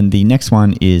 And then the next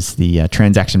one is the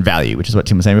transaction value, which is what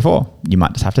Tim was saying before. You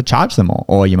might just have to charge them more,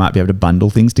 or you might be able to bundle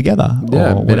things together,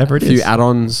 or whatever it is. A few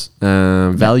add-ons,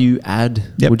 value add.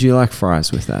 Would you like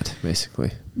fries with that,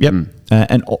 basically?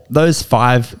 And those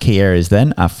 5 key areas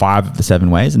then are 5 of the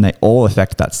 7 ways, and they all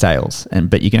affect that sales.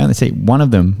 But you can only see one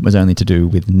of them was only to do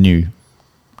with new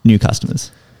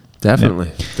customers.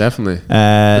 Definitely.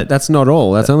 But that's not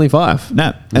all. That's only 5.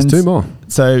 No. There's 2 more.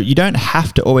 So you don't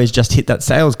have to always just hit that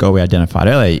sales goal we identified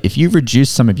earlier. If you reduce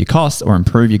some of your costs or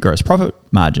improve your gross profit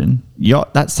margin,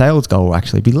 that sales goal will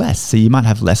actually be less. So you might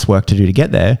have less work to do to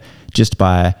get there just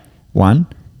by, 1,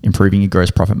 improving your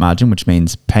gross profit margin, which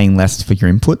means paying less for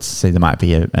your inputs. So there might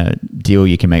be a deal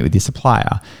you can make with your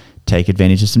supplier, take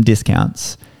advantage of some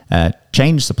discounts,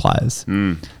 change suppliers.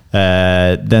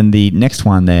 Then the next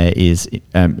one there is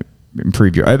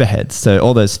improve your overheads. So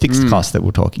all those fixed costs that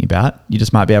we're talking about, you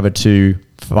just might be able to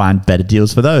find better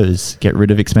deals for those, get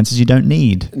rid of expenses you don't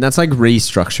need. And that's like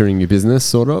restructuring your business,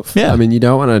 sort of. Yeah. I mean, you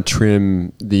don't want to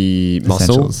trim the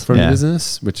muscle from your yeah.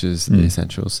 business, which is the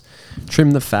essentials.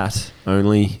 Trim the fat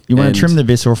only. You want to trim the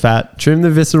visceral fat. Trim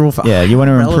the visceral fat. Yeah, you want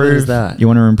to How relevant improve is that? You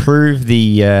want to improve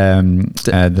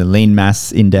the lean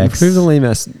mass index. Improve the lean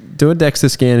mass. Do a DEXA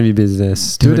scan of your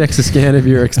business. Do a DEXA scan of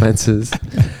your expenses,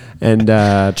 and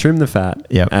trim the fat.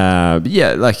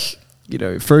 Yeah, like, you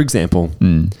know, for example,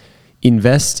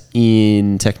 invest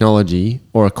in technology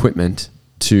or equipment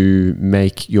to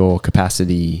make your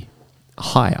capacity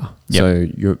higher. Yep.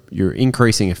 So you're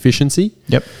increasing efficiency.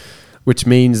 Yep. Which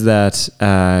means that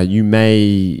you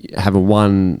may have a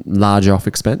one large off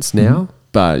expense now,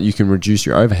 but you can reduce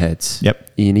your overheads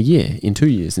in a year, in 2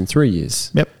 years, in 3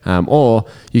 years. Yep. Or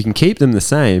you can keep them the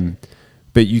same,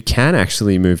 but you can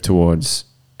actually move towards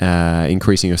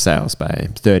increasing your sales by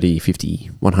 30, 50,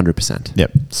 100%.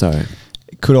 Yep. So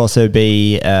it could also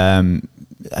be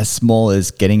as small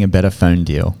as getting a better phone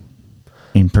deal,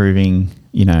 improving,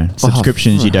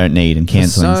 subscriptions you don't need and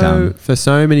cancelling some. For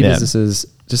so many businesses,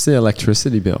 just the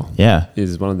electricity bill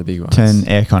is one of the big ones. Turn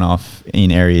aircon off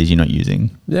in areas you're not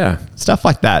using. Yeah. Stuff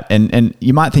like that. And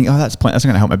you might think, that's not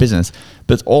going to help my business.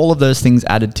 But it's all of those things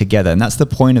added together. And that's the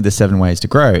point of the 7 ways to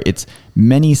grow. It's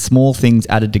many small things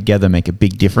added together make a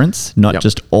big difference, not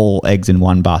just all eggs in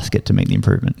one basket to make the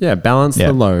improvement. Yeah, balance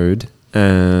the load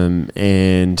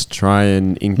and try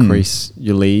and increase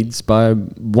your leads by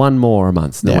one more a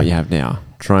month than what you have now.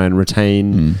 Try and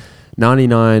retain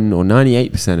 99 or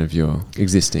 98% of your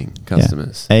existing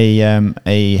customers.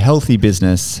 A healthy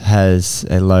business has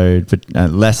a load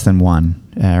but less than 1.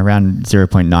 Around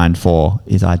 0.94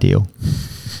 is ideal.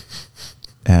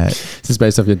 This is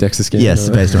based off your DEXA scan? Yes,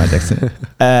 based on my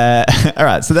DEXA. All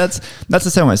right, so that's the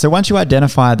 7 ways. So once you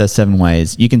identify those 7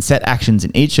 ways, you can set actions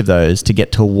in each of those to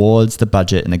get towards the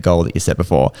budget and the goal that you set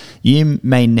before. You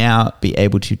may now be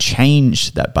able to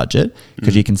change that budget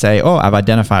because you can say, I've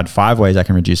identified 5 ways I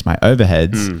can reduce my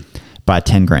overheads by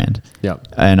 10 grand. Yep.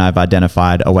 And I've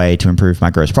identified a way to improve my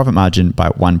gross profit margin by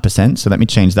 1%. So let me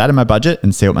change that in my budget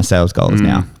and see what my sales goal is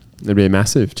now. It'd be a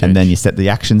massive change. And then you set the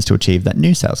actions to achieve that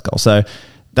new sales goal. So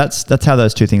That's how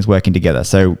those two things working together.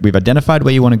 So we've identified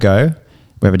where you want to go.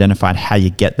 We've identified how you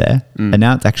get there. And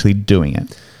now it's actually doing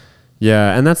it.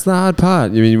 Yeah, and that's the hard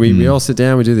part. I mean, we all sit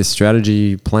down, we do this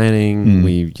strategy planning,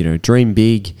 we dream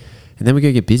big, and then we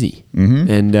go get busy,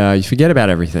 and you forget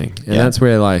about everything. And that's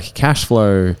where like cash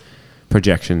flow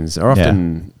projections are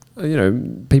often,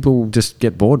 people just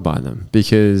get bored by them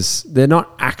because they're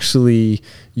not actually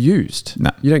used.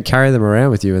 No. You don't carry them around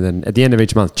with you, and then at the end of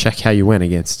each month, check how you went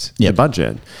against the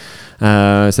budget.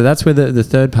 So that's where the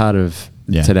third part of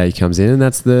today comes in, and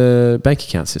that's the bank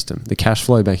account system, the cash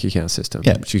flow bank account system,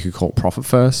 which you could call profit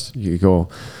first, you could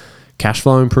call cash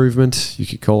flow improvement, you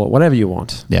could call it whatever you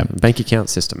want. Bank account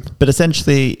system. But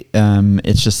essentially,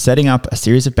 it's just setting up a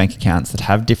series of bank accounts that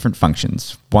have different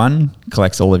functions. One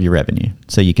collects all of your revenue.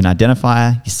 So you can identify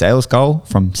your sales goal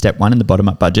from step one in the bottom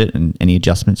up budget and any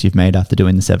adjustments you've made after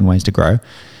doing the 7 ways to grow.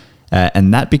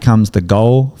 And that becomes the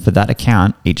goal for that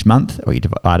account each month, or you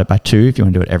divide it by 2 if you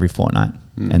want to do it every fortnight.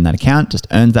 And that account just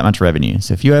earns that much revenue.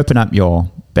 So if you open up your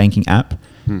banking app,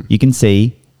 you can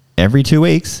see every 2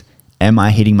 weeks, am I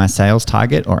hitting my sales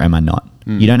target or am I not?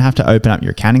 You don't have to open up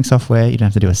your accounting software. You don't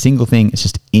have to do a single thing. It's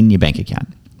just in your bank account.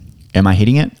 Am I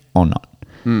hitting it or not?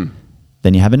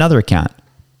 Then you have another account.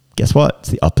 Guess what? It's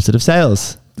the opposite of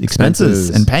sales.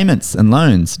 Expenses and payments and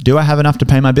loans. Do I have enough to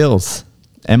pay my bills?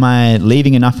 Am I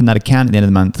leaving enough in that account at the end of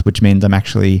the month, which means I'm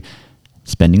actually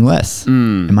spending less?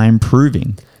 Am I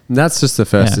improving? That's just the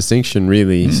first distinction,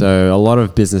 really. So a lot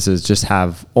of businesses just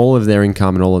have all of their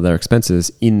income and all of their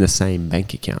expenses in the same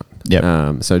bank account.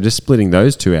 So just splitting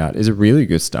those two out is a really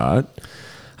good start.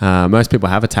 Most people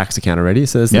have a tax account already,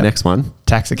 so there's the next one.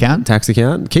 Tax account.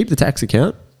 Keep the tax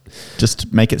account.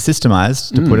 Just make it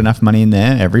systemized to put enough money in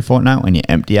there every fortnight when you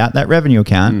empty out that revenue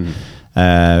account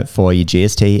for your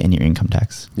GST and your income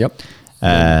tax.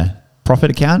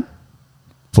 Profit account.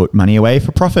 Put money away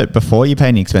for profit before you pay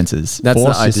any expenses. That's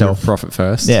force the idea of profit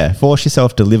first. Yeah, force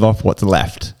yourself to live off what's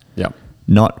left.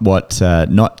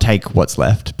 Not take what's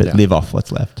left, but live off what's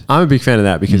left. I'm a big fan of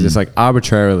that because it's like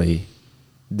arbitrarily,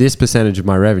 this percentage of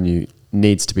my revenue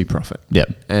needs to be profit.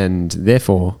 And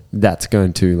therefore, that's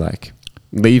going to like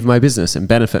leave my business and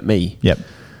benefit me.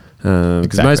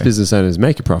 Because most business owners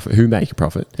make a profit,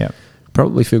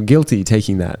 probably feel guilty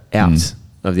taking that out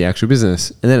of the actual business,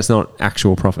 and then it's not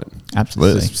actual profit.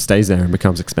 Absolutely. It just stays there and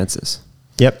becomes expenses.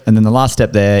 And then the last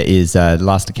step there is the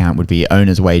last account would be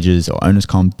owner's wages or owner's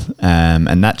comp.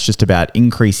 And that's just about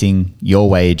increasing your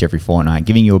wage every fortnight,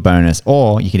 giving you a bonus,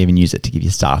 or you can even use it to give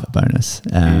your staff a bonus.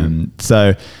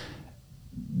 So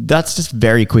that's just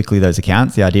very quickly those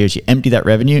accounts. The idea is you empty that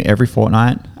revenue every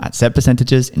fortnight at set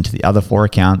percentages into the other 4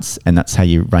 accounts, and that's how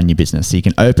you run your business. So you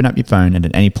can open up your phone and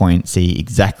at any point see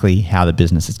exactly how the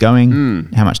business is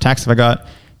going, how much tax have I got,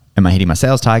 am I hitting my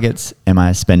sales targets, am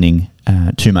I spending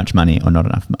too much money or not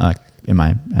enough, am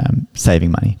I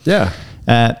saving money?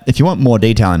 If you want more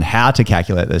detail on how to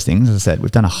calculate those things, as I said,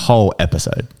 we've done a whole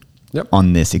episode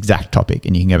on this exact topic,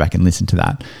 and you can go back and listen to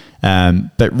that.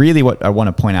 But really what I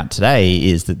want to point out today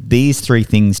is that these 3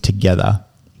 things together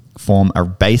form a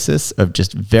basis of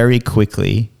just very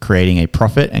quickly creating a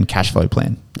profit and cash flow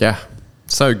plan.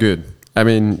 So good. I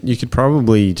mean, you could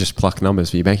probably just pluck numbers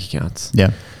for your bank accounts.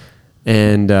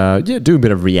 And do a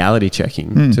bit of reality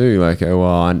checking too. Like,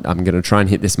 I'm going to try and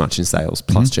hit this much in sales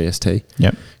plus GST.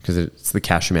 Because it's the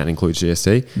cash amount includes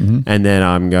GST. And then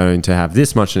I'm going to have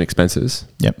this much in expenses.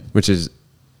 Which is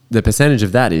the percentage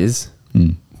of that is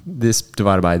this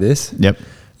divided by this. There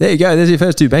you go. There's your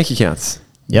first 2 bank accounts.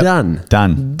 Done.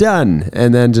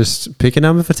 And then just pick a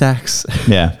number for tax.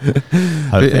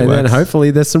 Then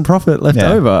hopefully there's some profit left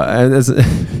over.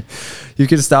 And you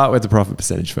can start with the profit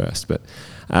percentage first, but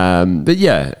that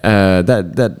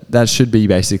should be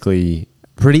basically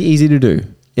pretty easy to do.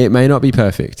 It may not be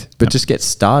perfect, but just get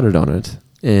started on it,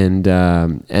 and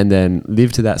then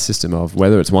live to that system of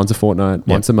whether it's once a fortnight,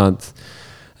 once a month.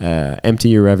 Empty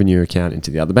your revenue account into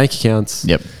the other bank accounts.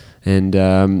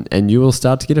 And you will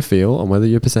start to get a feel on whether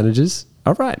your percentages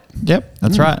are right.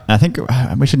 That's right. I think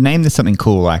we should name this something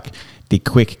cool, like the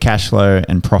quick cash flow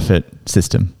and profit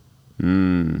system.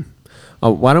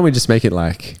 Why don't we just make it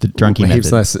like the Drunkie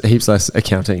method? Heaps less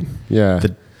accounting.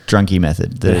 The Drunkie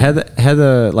method.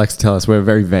 Heather likes to tell us we're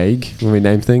very vague when we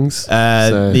name things.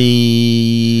 The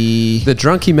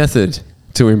Drunkie method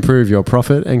to improve your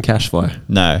profit and cash flow.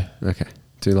 No. Okay.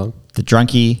 Too long? The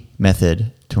Drunkie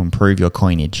method to improve your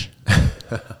coinage.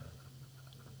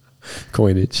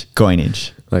 Coinage.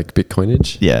 Like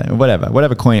Bitcoinage? Yeah,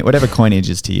 whatever coinage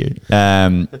is to you.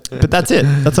 But that's it.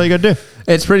 That's all you got to do.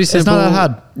 It's pretty simple. It's not that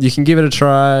hard. You can give it a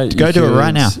try. Go do it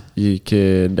right now. You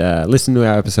could listen to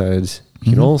our episodes.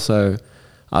 You can also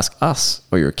ask us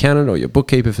or your accountant or your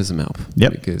bookkeeper for some help.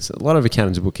 Yep. Because a lot of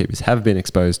accountants and bookkeepers have been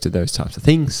exposed to those types of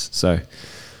things. So,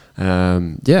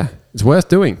 it's worth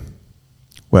doing.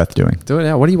 Worth doing. Do it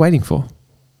now. What are you waiting for?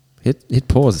 Hit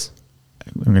pause.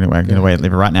 I'm gonna wait,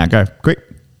 leave it right now. Go quick.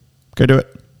 Go do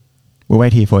it. We'll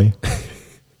wait here for you.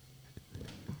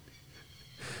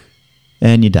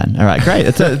 And you're done. All right, great.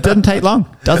 It doesn't take long.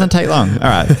 Doesn't take long. All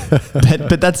right.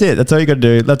 But that's it. That's all you got to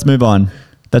do. Let's move on.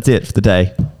 That's it for the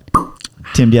day.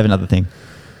 Tim, do you have another thing?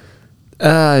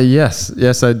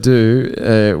 Yes, I do.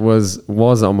 It was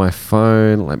on my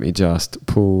phone. Let me just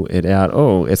pull it out.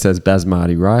 Oh, it says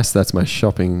basmati rice. That's my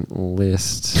shopping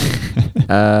list.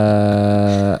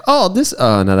 No,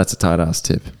 that's a tight ass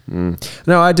tip.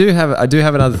 No, I do have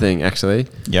another thing actually.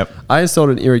 Yep. I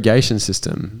installed an irrigation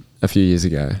system a few years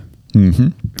ago. Mm-hmm.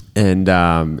 And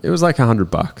it was like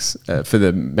 $100 for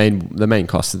the main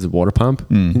cost of the water pump.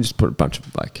 You just put a bunch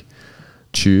of like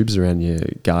tubes around your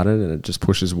garden and it just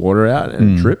pushes water out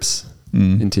and it drips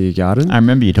into your garden. I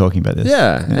remember you talking about this.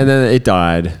 Yeah. And then it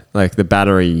died. Like the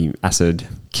battery acid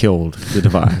killed the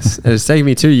device. And it's taken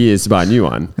me 2 years to buy a new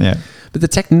one. Yeah. But the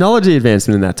technology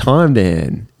advancement in that time,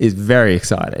 Dan, is very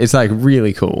exciting. It's like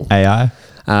really cool. AI?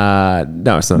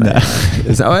 No, it's not.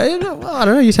 I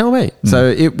don't know. You tell me. So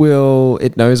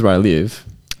it knows where I live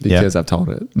because I've told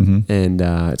it, and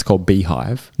it's called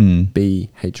Beehive, Bhyve,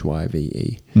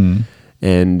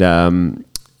 and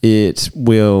it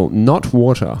will not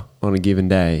water on a given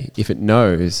day if it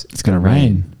knows it's going to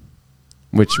rain,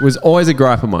 which was always a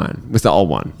gripe of mine. Was the old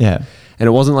one, Yeah. and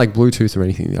it wasn't like Bluetooth or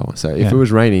anything. The old one. So if it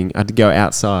was raining, I had to go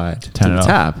outside to the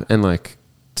tap and like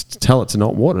tell it to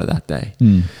not water that day.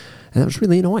 And that was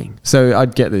really annoying. So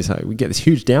we'd get this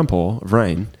huge downpour of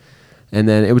rain, and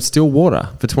then it would still water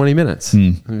for 20 minutes.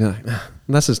 And I'd be like,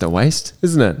 that's just a waste,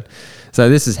 isn't it? So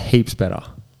this is heaps better.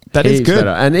 That is good.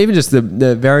 Better. And even just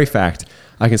the very fact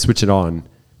I can switch it on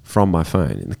from my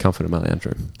phone in the comfort of my lounge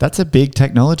room. That's a big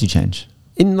technology change.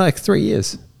 In like 3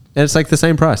 years. And it's like the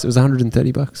same price. It was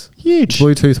 $130. Huge.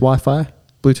 Bluetooth Wi-Fi.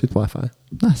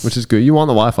 Nice. Which is good. You want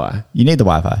the Wi-Fi. You need the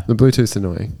Wi-Fi. The Bluetooth's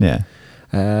annoying. Yeah.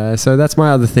 So that's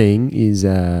my other thing is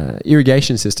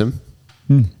irrigation system.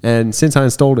 And since I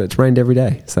installed it, it's rained every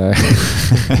day. So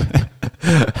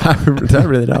I don't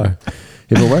really know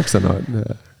if it works or not.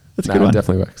 That's a good one. It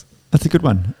definitely works. That's a good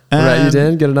one. What about you,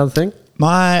 Dan? Get another thing?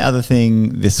 My other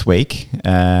thing this week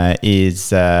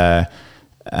is it's not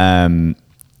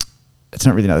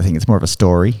really another thing. It's more of a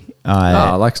story.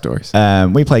 I like stories.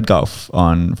 We played golf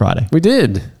on Friday. We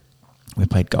did. We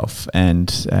played golf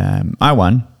and I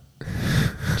won.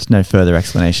 Just no further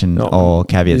explanation or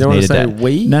caveats you don't needed. Want to say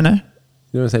we? No.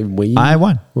 You want to say we? I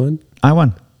won. I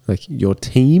won. Like your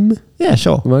team? Yeah,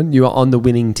 sure. Won? You are on the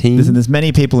winning team? There's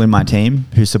many people in my team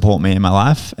who support me in my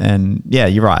life. And yeah,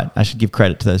 you're right. I should give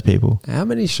credit to those people. How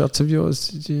many shots of yours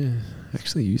did you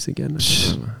actually use again?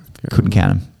 Couldn't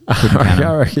count them.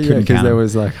 Because there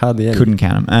was like hardly any. Couldn't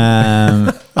count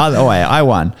them. Either way, I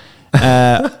won.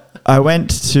 I went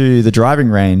to the driving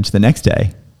range the next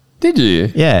day. Did you?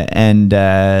 Yeah, and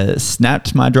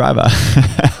snapped my driver.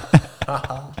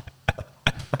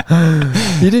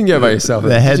 You didn't go by yourself.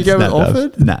 Did you go with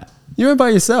Orford? No. You went by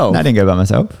yourself? No, I didn't go by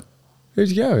myself. Who'd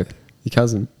you go with? Your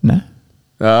cousin? No.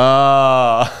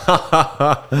 Oh.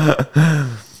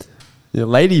 Your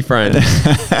lady friend.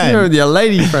 You were with your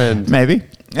lady friend. Maybe.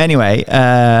 Anyway.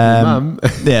 Mum.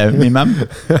 Yeah, me mum.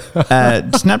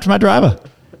 Snapped my driver.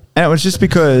 And it was just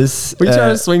because... Were you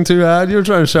trying to swing too hard? You were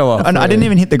trying to show off. I didn't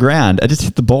even hit the ground. I just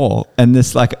hit the ball. And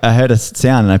this, like, I heard a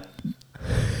sound and I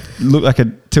looked like I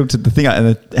tilted the thing out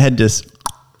and the head just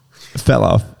fell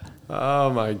off.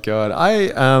 Oh, my God.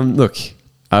 Look,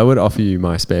 I would offer you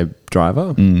my spare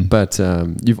driver, but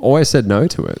you've always said no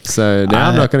to it. So now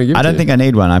I'm not going to give it to you. I don't think I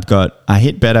need one. I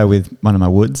hit better with one of my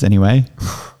woods anyway.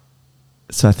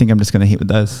 So I think I'm just going to hit with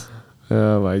those.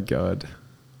 Oh, my God.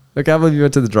 Look, I can't believe you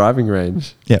went to the driving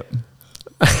range. Yep.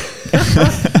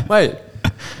 Wait.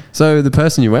 So the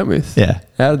person you went with? Yeah.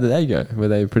 How did they go? Were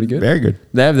they pretty good? Very good.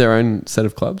 They have their own set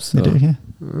of clubs? They do, yeah.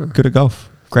 Good at golf.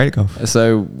 Great at golf.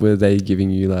 So were they giving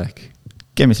you like...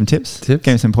 Gave me some tips. Tips?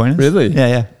 Gave me some pointers. Really? Yeah,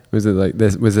 yeah. Was it like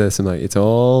was there some like it's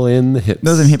all in the hips?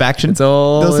 There was some hip action. It's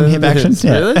all there was some in hip the action. hips.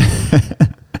 Yeah.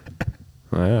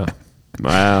 Really?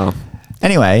 Wow.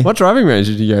 Anyway. What driving range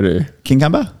did you go to?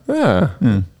 Kincumber. Yeah.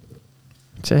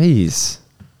 Jeez.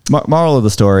 Moral of the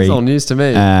story. It's all news to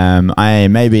me. I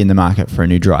may be in the market for a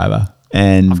new driver.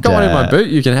 And I've got one in my boot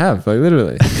you can have, like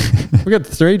literally. We've got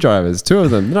 3 drivers. 2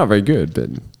 of them, they're not very good, but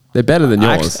they're better than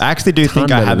yours. I actually do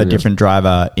think I have a different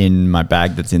driver in my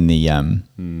bag that's in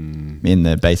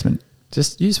the basement.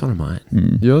 Just use one of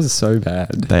mine. Yours are so bad.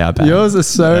 They are bad. Yours are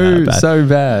so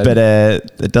bad. But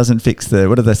it doesn't fix the,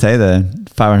 what did they say? The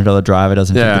 $500 driver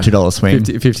doesn't fix the $2 swing.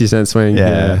 50-cent swing.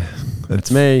 Yeah.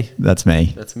 That's me. That's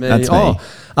me. That's me. That's me. Oh,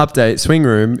 update. Swing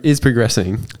room is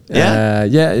progressing. Yeah?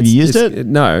 Yeah. You used it?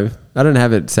 No. I don't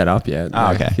have it set up yet.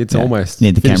 Oh, okay. It's almost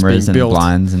need the finished cameras being and built.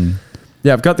 blinds and...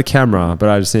 Yeah, I've got the camera, but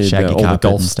I just need Shaggy all the carpet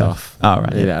golf and stuff. stuff. Oh,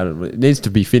 right. It needs to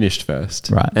be finished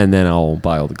first. Right. And then I'll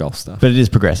buy all the golf stuff. But it is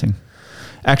progressing.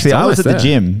 Actually, I was at the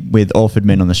gym with Orford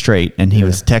Men on the street and he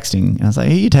was texting. And I was like,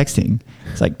 who are you texting?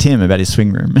 It's like Tim about his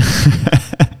swing room.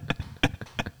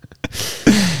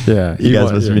 Yeah. You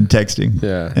guys must have been texting.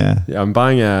 Yeah. I'm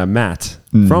buying a mat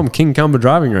from King Cumber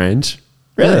Driving Range.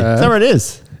 Really? Yeah. Is that where it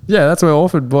is? Yeah, that's where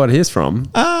Orford bought his from.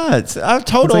 I've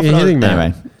told It's like Orford. a hitting mat.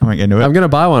 Anyway, I won't get into it. I'm going to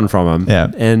buy one from him.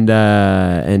 Yeah.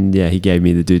 And yeah, he gave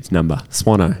me the dude's number.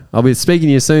 Swano. I'll be speaking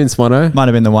to you soon, Swano. Might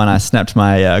have been the one I snapped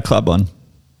my club on.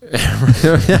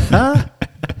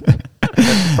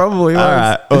 Probably was. All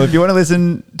right. Well, if you want to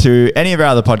listen to any of our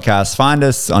other podcasts, find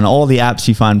us on all the apps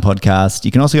you find podcasts.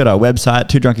 You can also go to our website,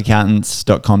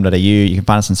 twodrunkaccountants.com.au. You can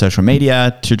find us on social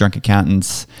media, Two Drunk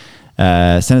Accountants.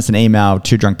 Send us an email,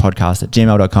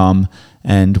 twodrunkpodcast@gmail.com,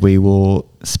 and we will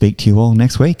speak to you all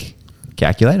next week.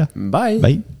 Catch you later. Bye.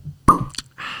 Bye.